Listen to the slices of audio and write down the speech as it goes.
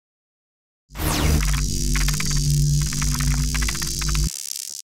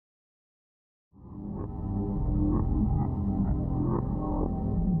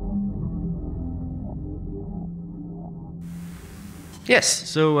Yes,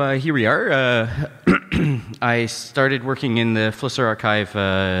 so here we are. I started working in the Flusser Archive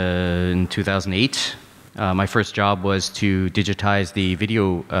in 2008. My first job was to digitize the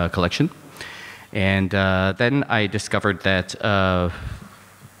video collection. And then I discovered that,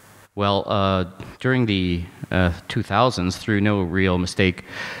 during the 2000s, through no real mistake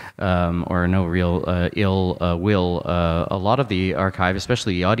or no real ill will, a lot of the archive,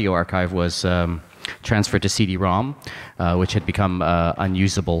 especially the audio archive, was transferred to cd-rom, which had become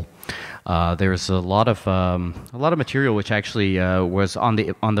unusable. There's a lot of material which actually was on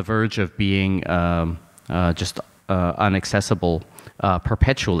the verge of being just unaccessible,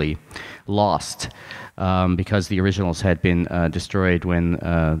 perpetually lost, because the originals had been destroyed when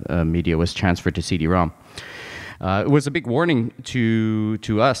media was transferred to cd-rom. It was a big warning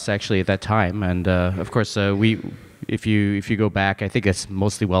to us actually at that time, and of course if you go back, I think it's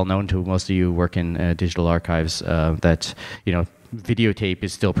mostly well known to most of you who work in digital archives that videotape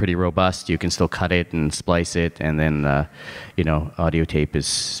is still pretty robust. You can still cut it and splice it, and then audio tape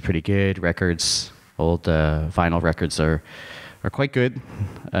is pretty good. Records, old vinyl records are quite good.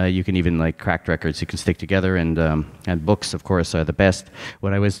 You can even, like, cracked records you can stick together, and books, of course, are the best.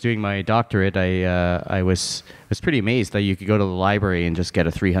 When I was doing my doctorate, I was pretty amazed that you could go to the library and just get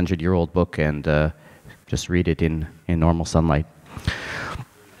a 300-year-old book and just read it in normal sunlight.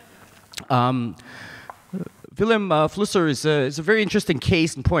 Vilém Flusser is a very interesting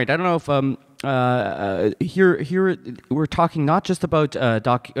case in point. I don't know if here we're talking not just about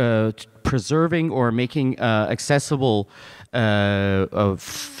preserving or making accessible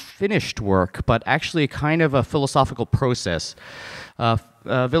finished work, but actually kind of a philosophical process.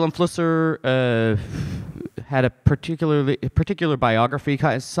 Vilém Flusser had a particular biography,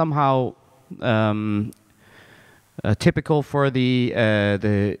 somehow typical for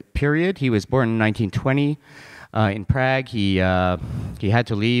the period. He was born in 1920 in Prague. He had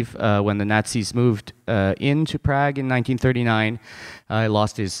to leave when the Nazis moved into Prague in 1939. He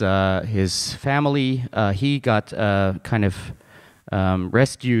lost his family. He got kind of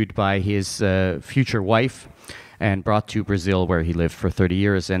rescued by his future wife and brought to Brazil, where he lived for 30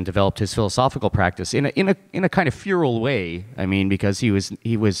 years and developed his philosophical practice in a kind of feral way. I mean, because he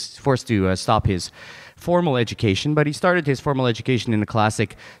was forced to stop his formal education, but he started his formal education in a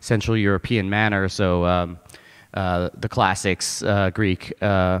classic Central European manner. So the classics, Greek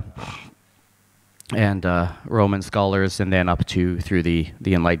and Roman scholars, and then up through the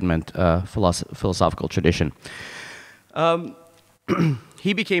Enlightenment philosophical tradition.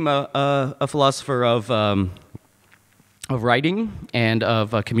 He became a philosopher of writing and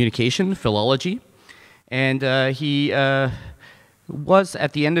of communication, philology, and he was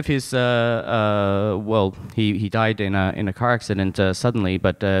at the end of his he died in a car accident suddenly,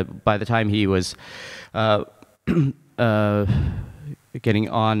 but by the time he was getting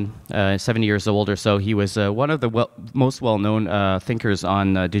on 70 years old or so, he was one of the most well-known thinkers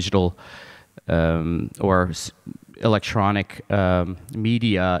on digital or electronic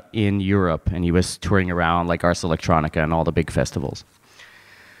media in Europe, and he was touring around like Ars Electronica and all the big festivals.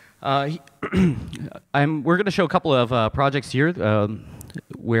 We're going to show a couple of projects here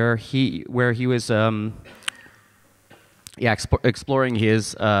where he was exploring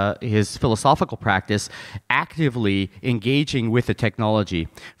his philosophical practice, actively engaging with the technology.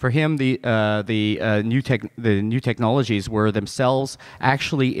 For him, the new technologies were themselves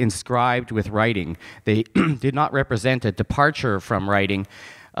actually inscribed with writing. They did not represent a departure from writing,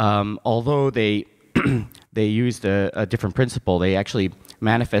 although they they used a different principle. They actually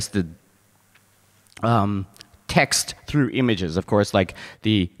manifested text through images. Of course, like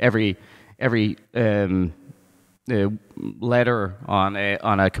every letter on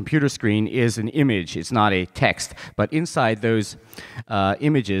a computer screen is an image. It's not a text. But inside those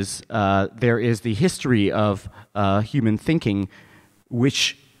images, there is the history of human thinking,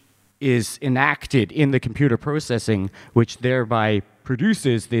 which is enacted in the computer processing, which thereby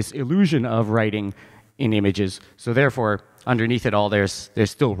produces this illusion of writing in images. So therefore, underneath it all, there's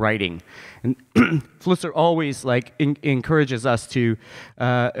still writing. And Flusser always encourages us to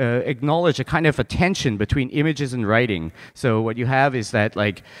acknowledge a kind of a tension between images and writing. So what you have is that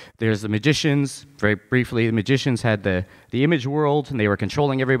there's the magicians. Very briefly, the magicians had the image world, and they were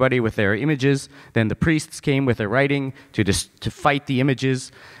controlling everybody with their images. Then the priests came with their writing to fight the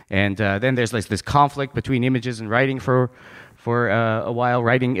images. And then there's this conflict between images and writing for a while.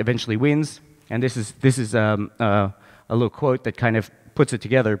 Writing eventually wins. And this is a little quote that kind of puts it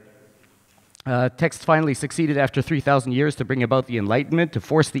together. Text finally succeeded after 3,000 years to bring about the Enlightenment, to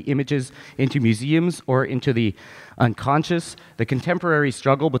force the images into museums or into the unconscious. The contemporary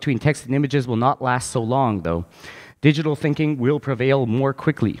struggle between text and images will not last so long, though. digital thinking will prevail more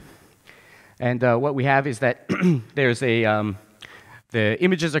quickly. And what we have is that there's the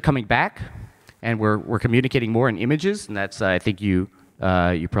images are coming back, and we're communicating more in images, and that's, I think you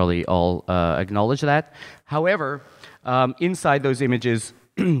probably all acknowledge that. However, inside those images,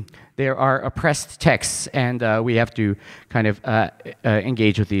 there are oppressed texts, and we have to kind of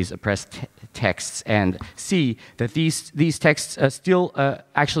engage with these oppressed texts and see that these texts still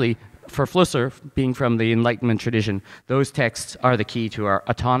actually, for Flusser, being from the Enlightenment tradition, those texts are the key to our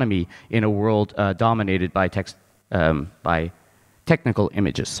autonomy in a world dominated by by technical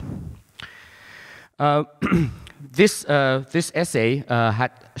images. This essay,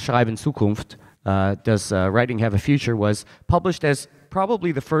 Hat Schreiben Zukunft, Does Writing Have a Future, was published as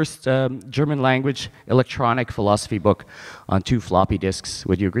probably the first German language electronic philosophy book on 2 floppy disks.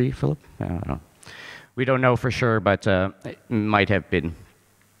 Would you agree, Philip? I don't know. We don't know for sure, but it might have been.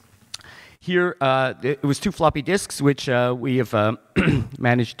 Here, it was 2 floppy disks, which we have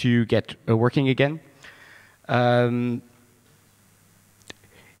managed to get working again.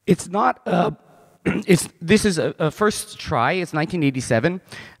 It's not. This is a first try. It's 1987.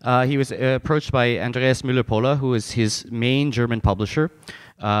 He was approached by Andreas Müller-Poller, who is his main German publisher,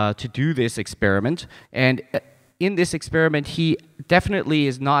 to do this experiment. And in this experiment, he definitely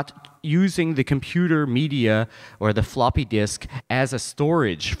is not using the computer media or the floppy disk as a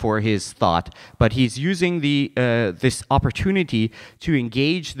storage for his thought, but he's using this opportunity to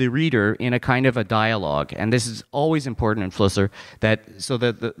engage the reader in a kind of a dialogue. And this is always important in Flusser, so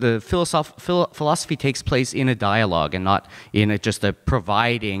that the philosophy takes place in a dialogue and not in just a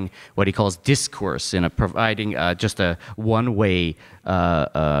providing what he calls discourse, in a providing just a one-way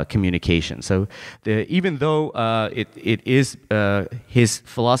communication. So even though it is his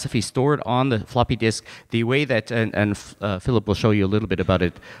philosophy stored on the floppy disk, the way that, and Philipp will show you a little bit about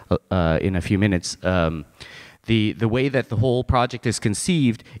it in a few minutes, the way that the whole project is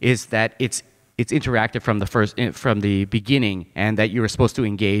conceived is that it's interactive from the beginning, and that you are supposed to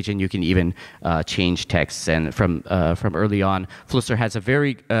engage, and you can even change texts. And from early on, Flusser has a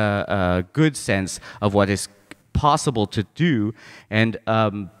very good sense of what is possible to do, and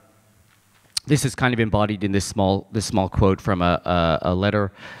this is kind of embodied in this small quote from a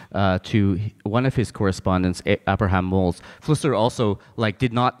letter to one of his correspondents, Abraham Mols. Flusser also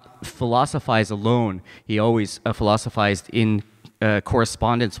did not philosophize alone. He always philosophized in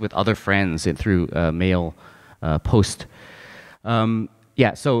correspondence with other friends and through mail post.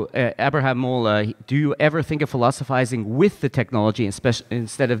 Yeah, so Abraham Moll, do you ever think of philosophizing with the technology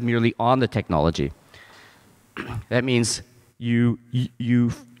instead of merely on the technology? That means you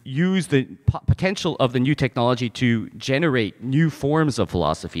use the potential of the new technology to generate new forms of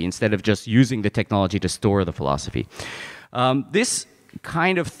philosophy instead of just using the technology to store the philosophy. This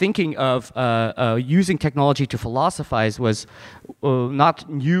kind of thinking of using technology to philosophize was not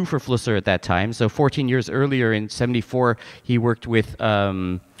new for Flusser at that time. So 14 years earlier, in '74, he worked with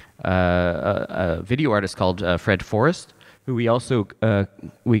a video artist called Fred Forrest, who we also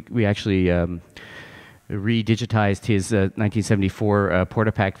we actually redigitized his 1974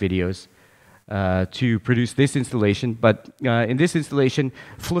 Portapack videos to produce this installation. But in this installation,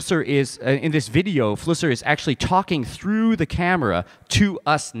 Flusser is, in this video, Flusser is actually talking through the camera to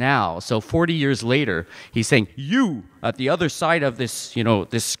us now. So 40 years later, he's saying, you, at the other side of this,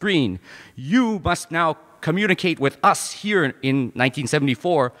 this screen, you must now communicate with us here in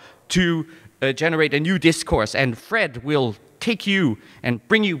 1974 to generate a new discourse. And Fred will take you and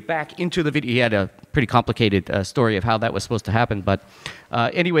bring you back into the video. He had a pretty complicated story of how that was supposed to happen. But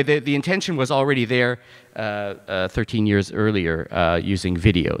anyway, the intention was already there 13 years earlier using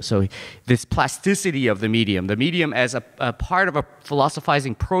video. So this plasticity of the medium as a part of a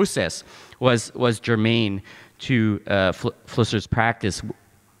philosophizing process was germane to Flusser's practice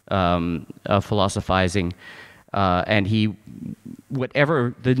of philosophizing. And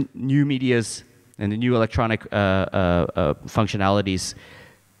whatever the new medias and the new electronic functionalities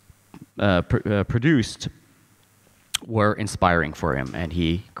produced were inspiring for him, and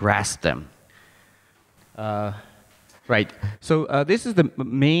he grasped them. Right. So this is the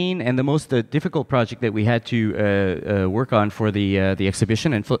main and the most difficult project that we had to work on for the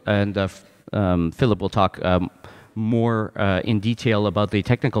exhibition, and Philipp will talk more in detail about the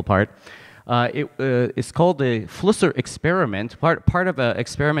technical part. It's called the Flusser experiment, part of an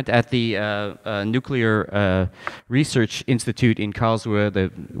experiment at the Nuclear Research Institute in Karlsruhe,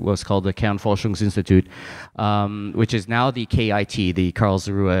 that was called the Kernforschungsinstitut, which is now the KIT, the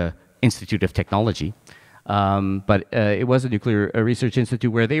Karlsruhe Institute of Technology. But it was a Nuclear Research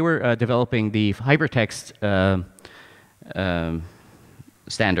Institute where they were developing the Hypertext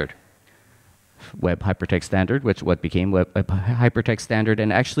standard Web Hypertext Standard, what became Web Hypertext Standard.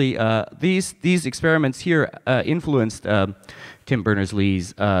 And actually, these experiments here influenced Tim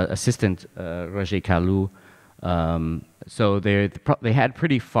Berners-Lee's assistant, Roger Calou. So they had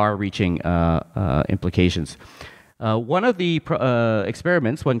pretty far-reaching implications. One of the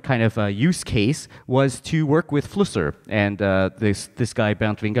experiments, one kind of use case, was to work with Flusser. And this guy,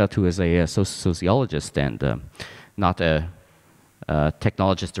 Bernd Wingert, who is a sociologist and not a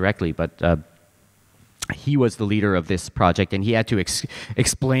technologist directly, but he was the leader of this project, and he had to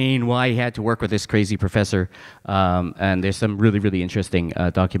explain why he had to work with this crazy professor. And there's some really, really interesting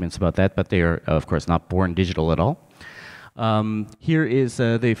documents about that, but they are, of course, not born digital at all. Here is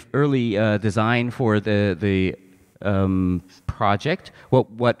the early design for the project.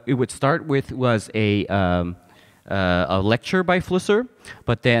 What it would start with was a lecture by Flusser,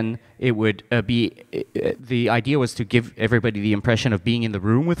 but then it would the idea was to give everybody the impression of being in the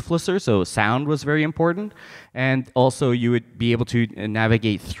room with Flusser, so sound was very important, and also you would be able to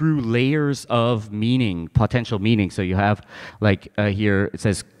navigate through layers of meaning, potential meaning. So you have, like here it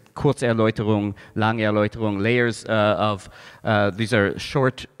says, kurze Erläuterung, lange Erläuterung, layers of, these are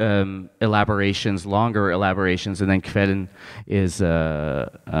short elaborations, longer elaborations, and then Quellen is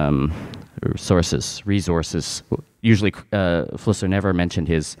sources, resources. Usually Flusser never mentioned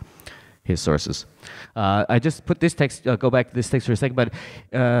his sources. I just put this text, go back to this text for a second, but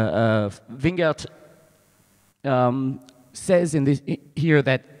Wingert says in this here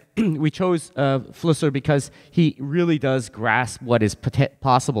that we chose Flusser because he really does grasp what is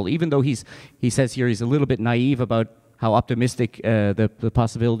possible, even though he says here he's a little bit naive about how optimistic the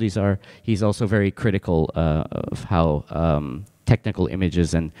possibilities are. He's also very critical of how technical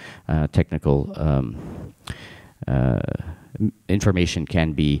images and technical information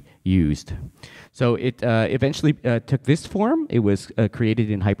can be used. So it eventually took this form. It was created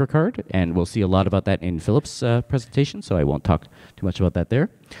in HyperCard, and we'll see a lot about that in Philipp's presentation, so I won't talk too much about that there.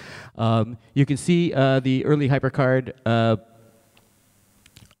 You can see the early HyperCard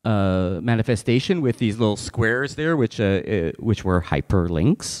manifestation with these little squares there, which were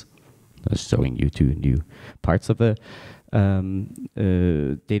hyperlinks, showing you two new parts of the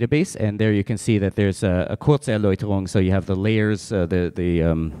database. And there you can see that there's a kurze Erläuterung, so you have the layers,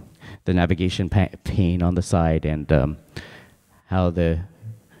 the navigation pane on the side, and how the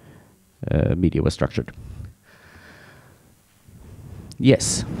media was structured.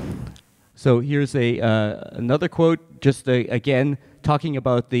 Yes. So here's another quote, just again talking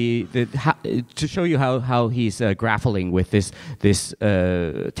about to show you how he's grappling with this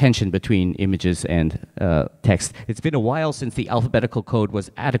tension between images and text. It's been a while since the alphabetical code was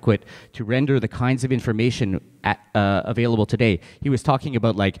adequate to render the kinds of information available today. He was talking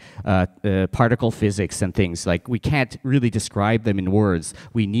about like particle physics and things. Like, we can't really describe them in words.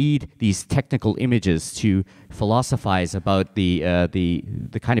 We need these technical images to philosophize about the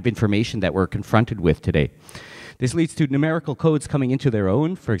kind of information that we're confronted with today. This leads to numerical codes coming into their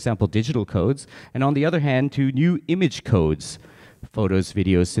own, for example, digital codes, and on the other hand, to new image codes, photos,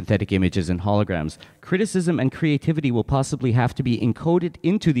 videos, synthetic images, and holograms. Criticism and creativity will possibly have to be encoded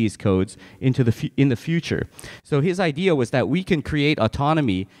into these codes in the future. So his idea was that we can create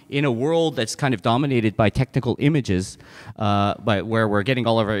autonomy in a world that's kind of dominated by technical images, where we're getting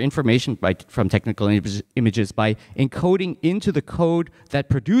all of our information from technical images by encoding into the code that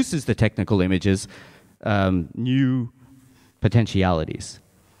produces the technical images new potentialities.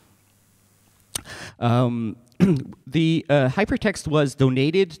 The hypertext was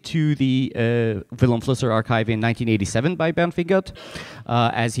donated to the Vilém Flusser Archive in 1987 by Bernd Wingert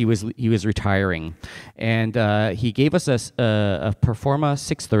as he was retiring, and he gave us a Performa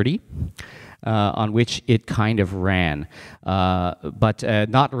 630. On which it kind of ran, but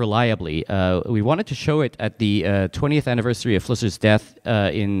not reliably. We wanted to show it at the 20th anniversary of Flusser's death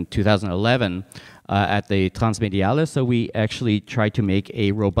in 2011 at the Transmediale, so we actually tried to make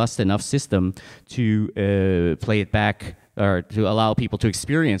a robust enough system to play it back, or to allow people to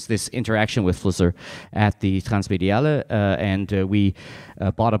experience this interaction with Flusser at the Transmediale, and we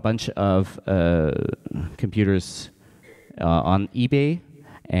bought a bunch of computers on eBay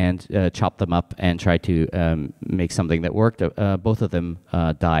and chopped them up and tried to make something that worked. Both of them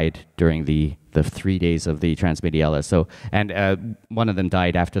died during the 3 days of the Transmediale. So, and one of them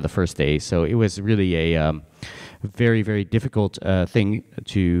died after the first day. So it was really a very, very difficult thing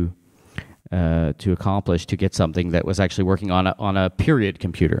to accomplish, to get something that was actually working on a period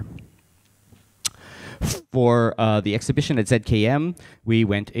computer. For the exhibition at ZKM, we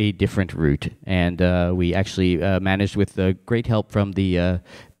went a different route, and we actually managed, with great help from the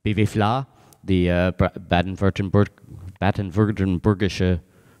BWFLA, the Baden-Württembergische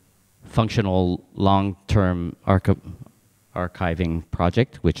functional long-term archiving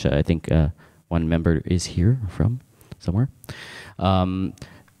project, which I think one member is here from somewhere.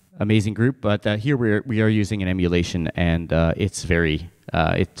 Amazing group, but here we are using an emulation, and it's very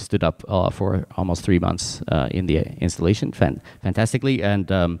it stood up for almost 3 months in the installation fantastically,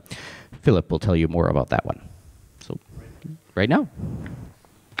 and Philipp will tell you more about that one. So right now.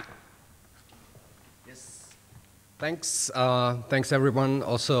 Yes. Thanks. Thanks everyone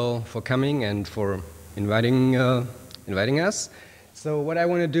also for coming and for inviting us. So what I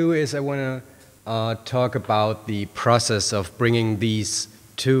want to do is I want to talk about the process of bringing these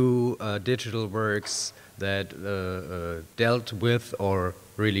two digital works that dealt with or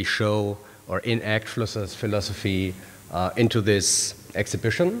really show or enact Flusser's philosophy into this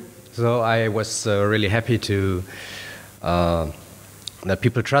exhibition. So I was really happy to that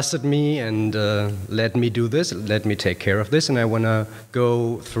people trusted me and let me do this, let me take care of this, and I want to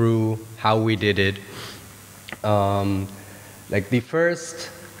go through how we did it. Like the first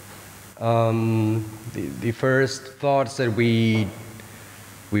thoughts that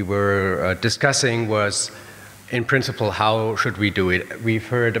we were discussing was, in principle, how should we do it? We've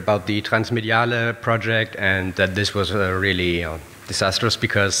heard about the Transmediale project and that this was really disastrous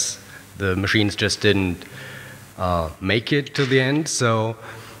because the machines just didn't make it to the end. So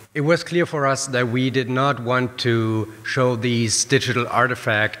it was clear for us that we did not want to show these digital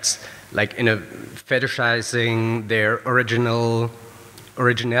artifacts like in a fetishizing their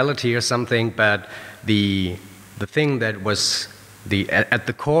originality or something, but the thing that was at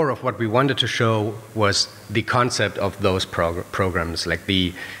the core of what we wanted to show was the concept of those programs, like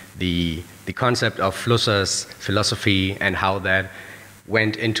the concept of Flusser's philosophy and how that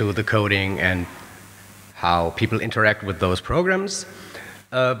went into the coding and how people interact with those programs.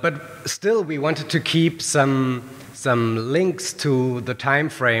 But still, we wanted to keep some links to the time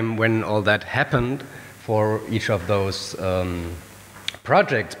frame when all that happened for each of those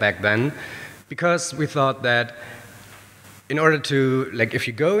projects back then, because we thought that in order to, like, if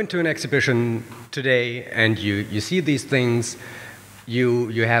you go into an exhibition today and you see these things,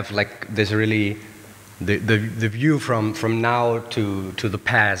 you have like this really the view from now to the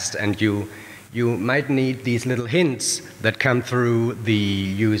past, and you might need these little hints that come through the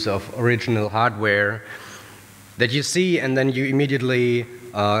use of original hardware that you see, and then you immediately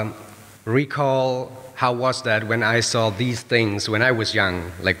recall, how was that when I saw these things when I was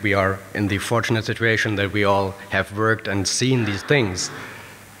young? Like, we are in the fortunate situation that we all have worked and seen these things.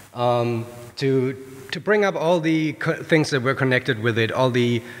 To bring up all the things that were connected with it, all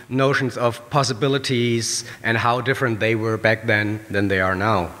the notions of possibilities and how different they were back then than they are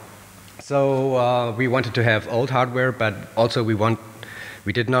now. So we wanted to have old hardware, but also we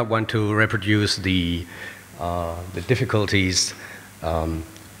did not want to reproduce the difficulties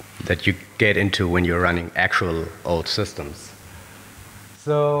that you get into when you're running actual old systems.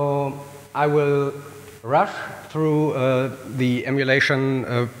 So I will rush through the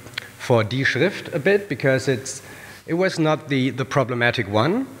emulation for die Schrift a bit, because it was not the problematic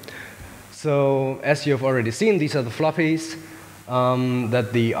one. So as you have already seen, these are the floppies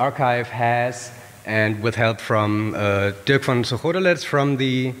that the archive has, and with help from Dirk van Sochodelets from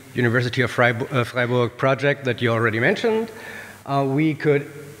the University of Freiburg project that you already mentioned,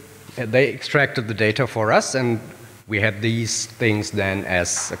 they extracted the data for us, and we had these things then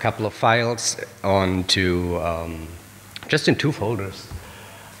as a couple of files onto just in 2 folders.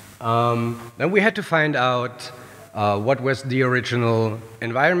 Then we had to find out what was the original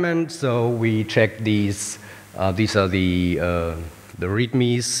environment, so we checked these. These are the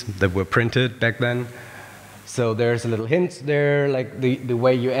readmes that were printed back then. So there's a little hint there, like the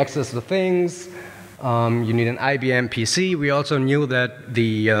way you access the things. You need an IBM PC. We also knew that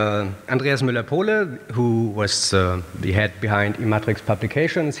the Andreas Müller-Pohle, who was the head behind Ematrix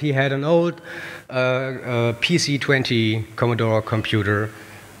Publications, he had an old PC-20 Commodore computer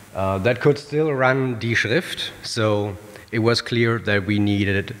that could still run die Schrift. So it was clear that we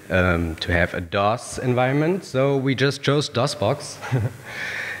needed to have a DOS environment. So we just chose DOSBox.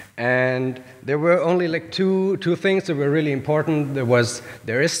 And there were only like two things that were really important.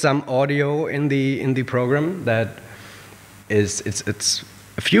 There is some audio in the program that it's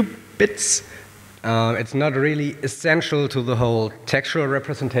a few bits. It's not really essential to the whole textual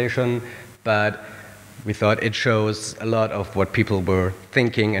representation, but we thought it shows a lot of what people were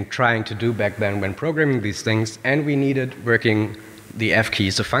thinking and trying to do back then when programming these things. And we needed working the F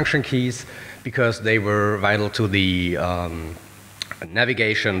keys, the function keys, because they were vital to the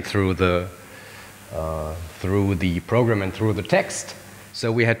navigation through the program and through the text.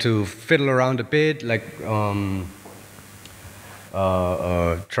 So we had to fiddle around a bit, like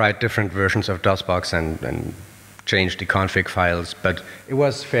tried different versions of DOSBox and changed the config files, but it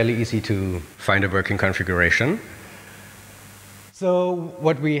was fairly easy to find a working configuration. So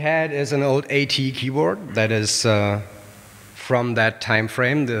what we had is an old AT keyboard that is from that time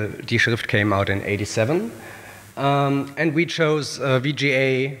frame. The Schrift came out in '87. And we chose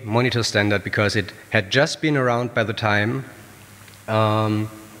VGA monitor standard because it had just been around by the time.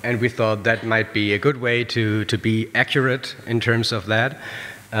 And we thought that might be a good way to be accurate in terms of that,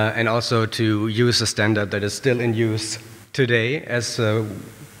 and also to use a standard that is still in use today, as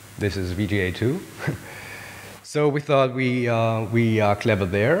this is VGA 2. So we thought we are clever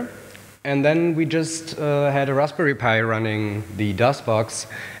there. And then we just had a Raspberry Pi running the DOSBox,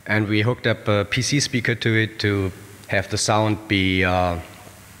 and we hooked up a PC speaker to it to have the sound be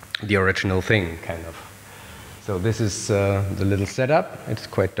the original thing, kind of. So this is the little setup. It's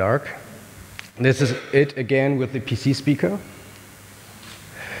quite dark. This is it again with the PC speaker.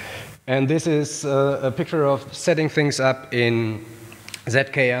 And this is a picture of setting things up in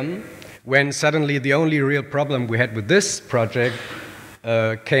ZKM, when suddenly the only real problem we had with this project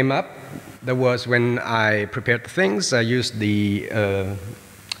came up. That was when I prepared the things. I used the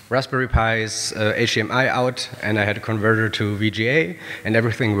Raspberry Pi's HDMI out, and I had a converter to VGA, and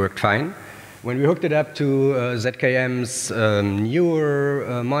everything worked fine. When we hooked it up to ZKM's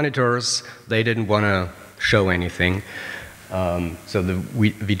newer monitors, they didn't want to show anything. So the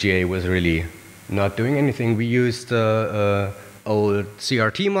VGA was really not doing anything. We used old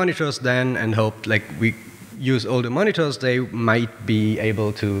CRT monitors then and hoped, like, we use older monitors, they might be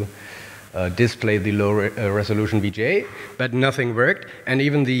able to display the low resolution VGA, but nothing worked, and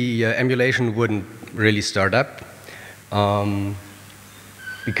even the emulation wouldn't really start up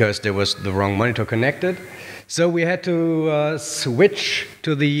because there was the wrong monitor connected. So we had to switch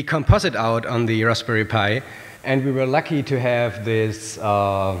to the composite out on the Raspberry Pi, and we were lucky to have this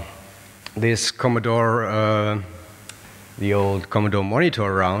this Commodore, the old Commodore monitor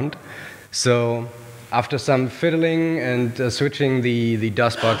around. So after some fiddling and switching the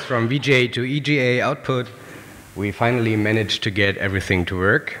DOSBox from VGA to EGA output, we finally managed to get everything to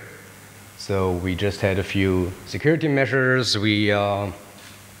work. So we just had a few security measures. We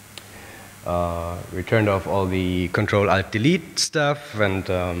turned off all the Control-Alt-Delete stuff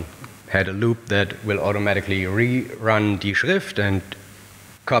and had a loop that will automatically rerun the Schrift and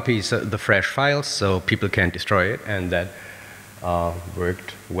copies the fresh files so people can't destroy it, and that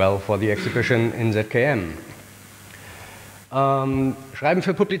worked well for the exhibition in ZKM. Schreiben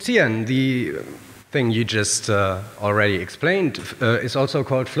für Publizieren, the thing you just already explained, is also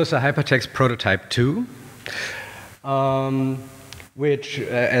called Flusser Hypertext Prototype 2, which,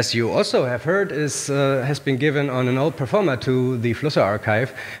 as you also have heard, has been given on an old performer to the Flusser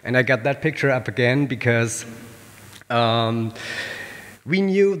Archive. And I got that picture up again because we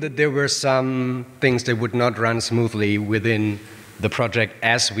knew that there were some things that would not run smoothly within the project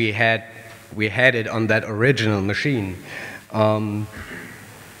as we had it on that original machine.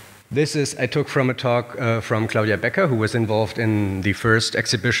 This is, I took from a talk from Claudia Becker, who was involved in the first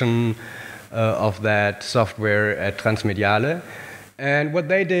exhibition of that software at Transmediale. And what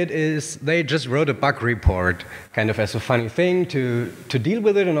they did is they just wrote a bug report, kind of as a funny thing to deal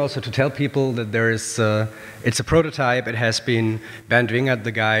with it, and also to tell people that there is it's a prototype. It has been Bernd Wingert,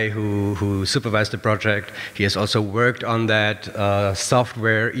 the guy who supervised the project. He has also worked on that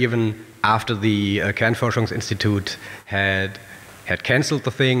software even after the Kernforschungsinstitut had canceled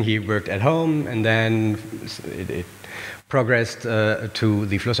the thing. He worked at home, and then it progressed to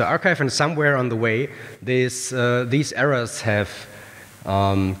the Flusser Archive. And somewhere on the way, these errors have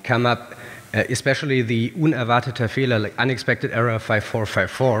come up, especially the unerwarteter Fehler, like unexpected error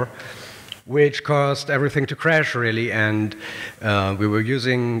 5454, which caused everything to crash, really. And we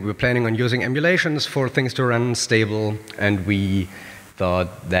were planning on using emulations for things to run stable, and we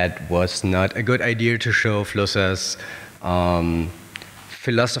thought that was not a good idea to show Flussers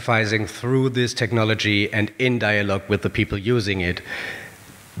philosophizing through this technology and in dialogue with the people using it.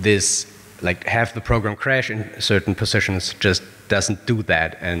 This, like, have the program crash in certain positions just doesn't do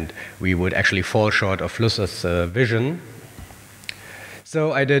that, and we would actually fall short of Flusser's vision.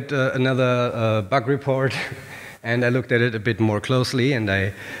 So I did another bug report, and I looked at it a bit more closely, and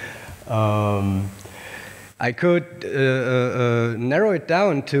I could narrow it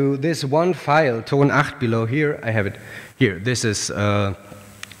down to this one file, Ton 8 below here. I have it here. This is,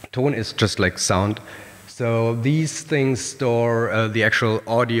 tone is just like sound. So these things store the actual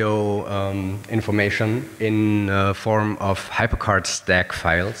audio information in form of hypercard stack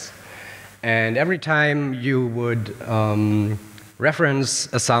files. And every time you would reference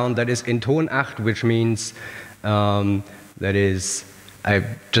a sound that is in Ton 8, which means That is, I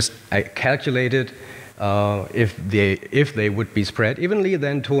calculated if they would be spread evenly,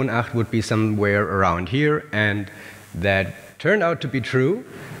 then Ton 8 would be somewhere around here, and that turned out to be true.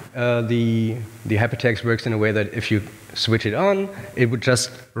 The hypertext works in a way that if you switch it on, it would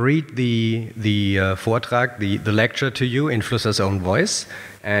just read the Vortrag, the lecture to you in Flusser's own voice,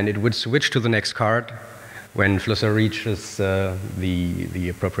 and it would switch to the next card when Flusser reaches the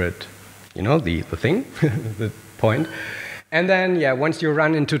appropriate, the thing, the point. And then, yeah, once you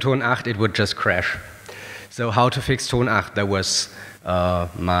run into Ton 8, it would just crash. So how to fix Ton 8? That was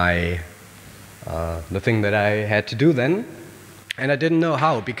the thing that I had to do then. And I didn't know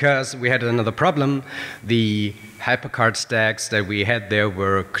how, because we had another problem. The hypercard stacks that we had there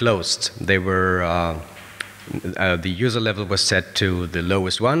were closed. They were, the user level was set to the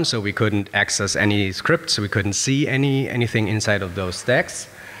lowest one, so we couldn't access any scripts, we couldn't see anything inside of those stacks.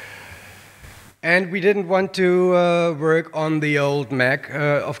 And we didn't want to work on the old Mac,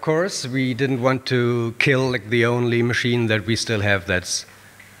 of course. We didn't want to kill the only machine that we still have that's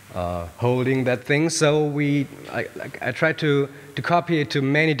holding that thing. So I tried to copy it to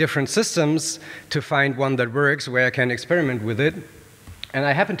many different systems to find one that works where I can experiment with it. And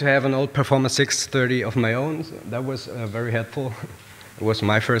I happen to have an old Performer 630 of my own. So that was very helpful. It was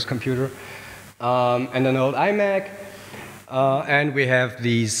my first computer. And an old iMac. And we have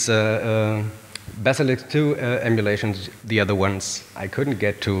these Basilisk 2 emulations. The other ones I couldn't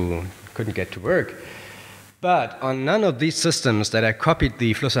get to work. But on none of these systems that I copied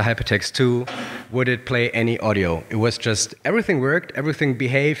the Flusser Hypertext to would it play any audio. It was just everything worked, everything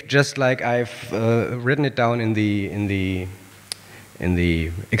behaved just like I've written it down in the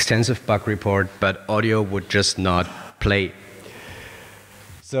extensive bug report, but audio would just not play.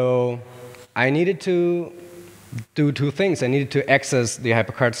 So I needed to do two things. I needed to access the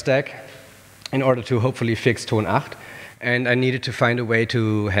hypercard stack in order to hopefully fix Ton 8, and I needed to find a way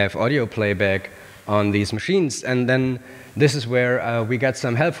to have audio playback on these machines. And then this is where we got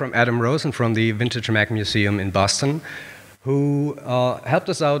some help from Adam Rosen from the Vintage Mac Museum in Boston, who helped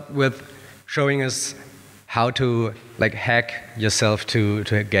us out with showing us how to hack yourself to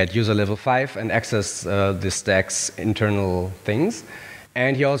get user level 5 and access the stack's internal things.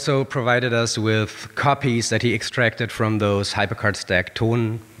 And he also provided us with copies that he extracted from those hypercard stack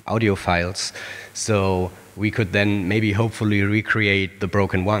tone audio files, so we could then maybe hopefully recreate the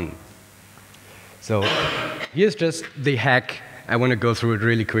broken one. So here's just the hack. I want to go through it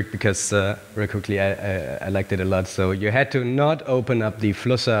really quick because very quickly I liked it a lot. So you had to not open up the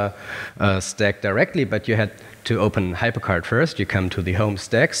Flusser stack directly, but you had to open hypercard first. You come to the home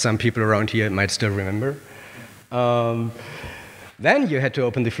stack. Some people around here might still remember. Then you had to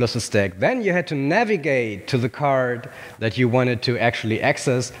open the Flusser stack. Then you had to navigate to the card that you wanted to actually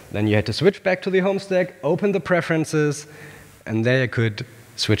access. Then you had to switch back to the home stack, open the preferences, and there you could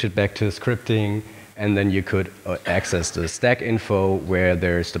switch it back to scripting, and then you could access the stack info where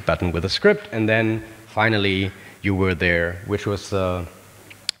there's the button with a script, and then finally you were there, which was a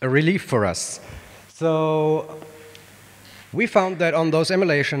relief for us. So we found that on those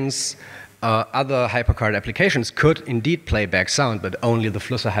emulations, other hypercard applications could indeed play back sound, but only the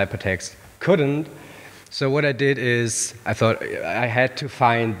Flusser hypertext couldn't. So what I did is I thought I had to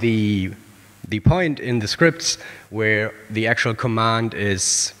find the point in the scripts where the actual command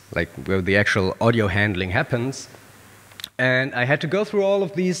is, where the actual audio handling happens. And I had to go through all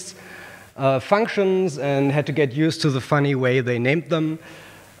of these functions and had to get used to the funny way they named them.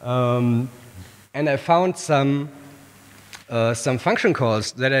 And I found some function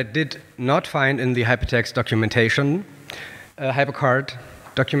calls that I did not find in the hypertext documentation, hypercard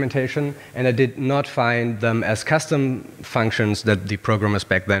documentation, and I did not find them as custom functions that the programmers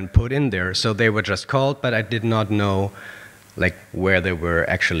back then put in there. So they were just called, but I did not know where they were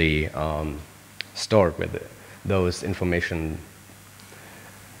actually stored, with those information,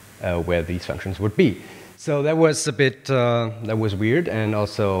 where these functions would be. So that was a bit, that was weird and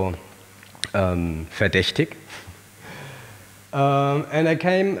also verdächtig. And I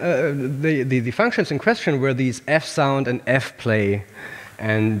came, the functions in question were these fsound and fplay,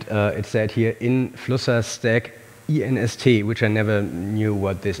 and it said here in Flusser stack inst, which I never knew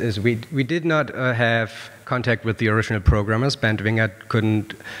what this is. We did not have contact with the original programmers. Bernd Wingert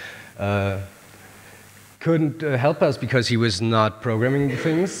couldn't help us because he was not programming the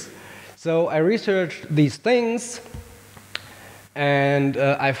things. So I researched these things, and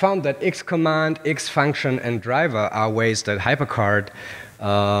I found that X-command, X-function, and driver are ways that hypercard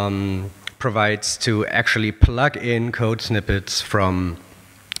provides to actually plug in code snippets from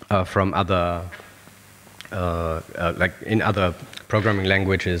other, in other programming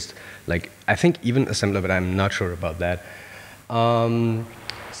languages, I think even assembler, but I'm not sure about that.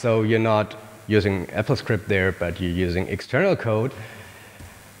 So you're not using AppleScript there, but you're using external code.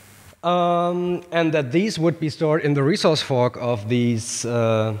 And that these would be stored in the resource fork of these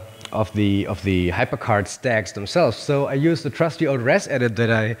of the hypercard stacks themselves. So I used the trusty old ResEdit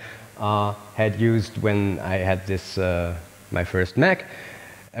that I had used when I had this my first Mac.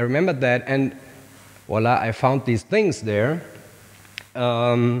 I remembered that, and voila, I found these things there,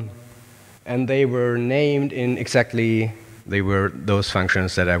 and they were named in exactly, they were those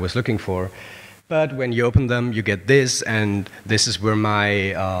functions that I was looking for. But when you open them, you get this, and this is where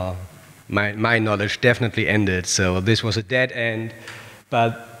my my knowledge definitely ended. So this was a dead end.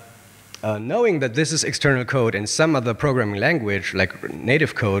 But knowing that this is external code in some other programming language, like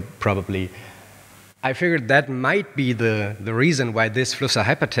native code probably, I figured that might be the reason why this Flusser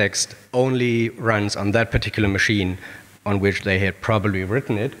hypertext only runs on that particular machine on which they had probably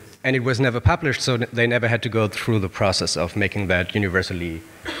written it. And it was never published, so they never had to go through the process of making that universally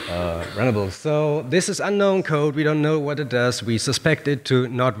runnable. So this is unknown code. We don't know what it does. We suspect it to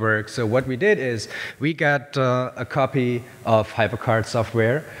not work. So what we did is we got a copy of HyperCard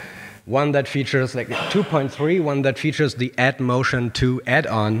software, one that features like 2.3, one that features the Add Motion 2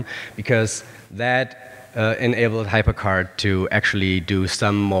 add-on, because that enabled HyperCard to actually do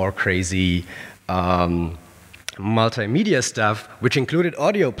some more crazy multimedia stuff, which included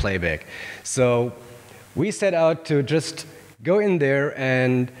audio playback. So we set out to just go in there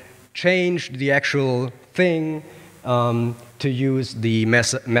and change the actual thing to use the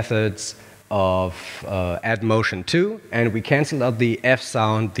methods of add motion 2, and we canceled out the F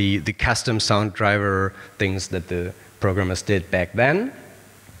sound, the custom sound driver things that the programmers did back then.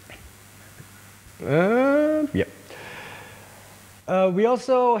 Yep. We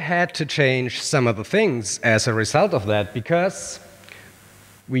also had to change some other things as a result of that, because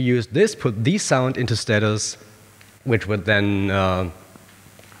we used this, put the sound into status, which would then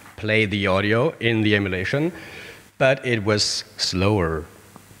play the audio in the emulation, but it was slower.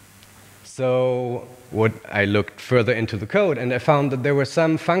 So I looked further into the code, and I found that there were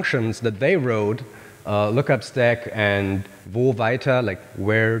some functions that they wrote, lookup stack and wo weiter, like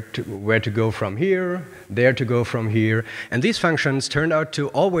where to go from here, there to go from here. And these functions turned out to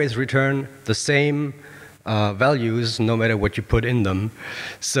always return the same values no matter what you put in them.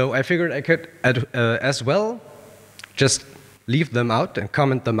 So I figured I could as well just leave them out and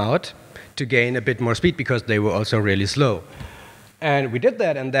comment them out to gain a bit more speed, because they were also really slow. And we did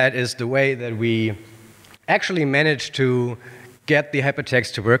that, and that is the way that we actually managed to get the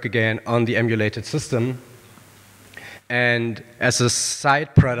hypertext to work again on the emulated system. And as a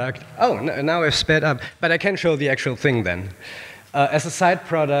side product, oh, now I've sped up, but I can show the actual thing then. As a side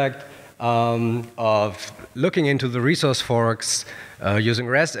product of looking into the resource forks, using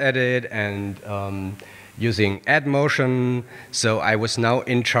ResEdit and using add motion, so I was now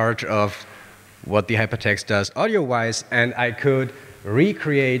in charge of what the hypertext does audio-wise, and I could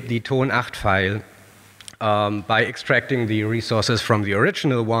recreate the Ton 8 file by extracting the resources from the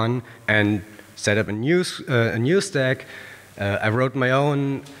original one and set up a new stack. I wrote my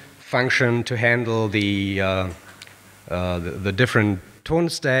own function to handle the different tone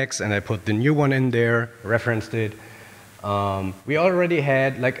stacks, and I put the new one in there, referenced it. We already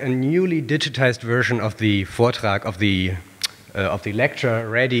had like a newly digitized version of the Vortrag, of the lecture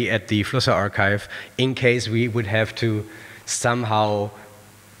ready at the Flusser archive in case we would have to somehow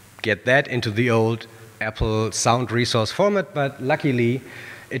get that into the old Apple sound resource format. But luckily,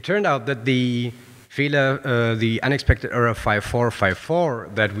 it turned out that the unexpected error 5454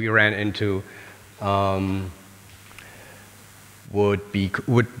 that we ran into would be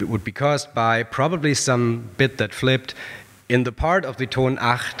caused by probably some bit that flipped in the part of the Ton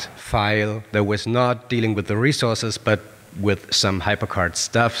 8 file that was not dealing with the resources, but with some HyperCard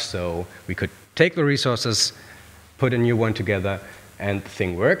stuff. So we could take the resources, put a new one together, and the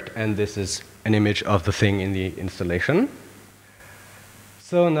thing worked. And this is an image of the thing in the installation.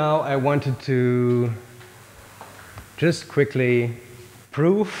 So now I wanted to just quickly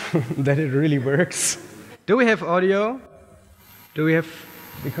prove that it really works. Do we have audio? Do we have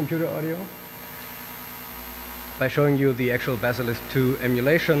the computer audio? By showing you the actual Basilisk 2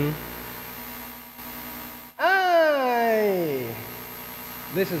 emulation.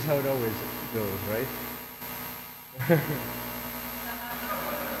 This is how it always goes, right?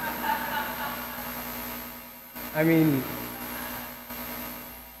 I mean,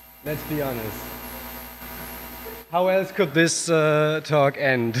 let's be honest. How else could this talk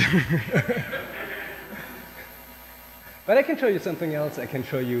end? But I can show you something else. I can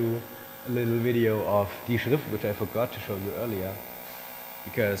show you a little video of die Schrift, which I forgot to show you earlier,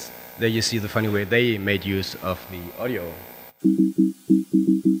 because there you see the funny way they made use of the audio.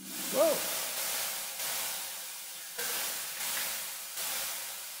 Whoa.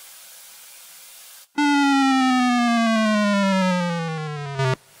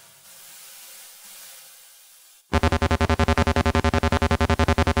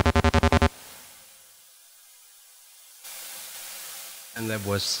 And that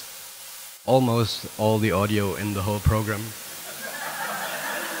was almost all the audio in the whole program.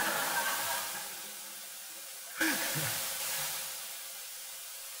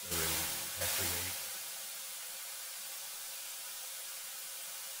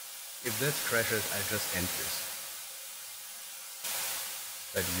 If this crashes, I just end this.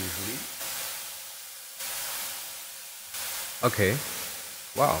 But usually. Okay.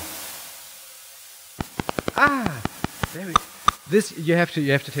 Wow. Ah, there we go. This you have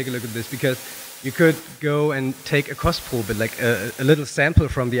to take a look at this, because you could go and take a Kostprobe, like a little sample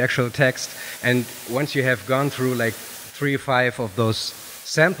from the actual text, and once you have gone through like 3 or 5 of those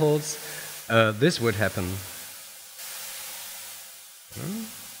samples, this would happen.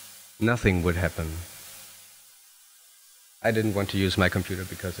 Nothing would happen. I didn't want to use my computer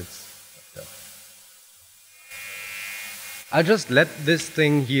because it's fucked up. I'll just let this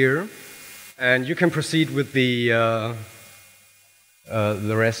thing here, and you can proceed with the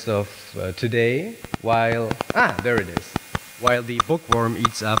rest of today, while there it is. While the bookworm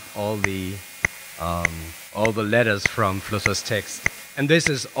eats up all the letters from Flusser's text, and this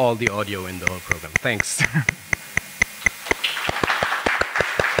is all the audio in the whole program. Thanks.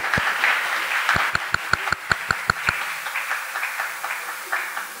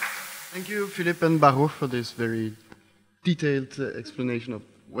 Thank you, Philipp and Baruch, for this very detailed explanation of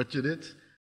what you did.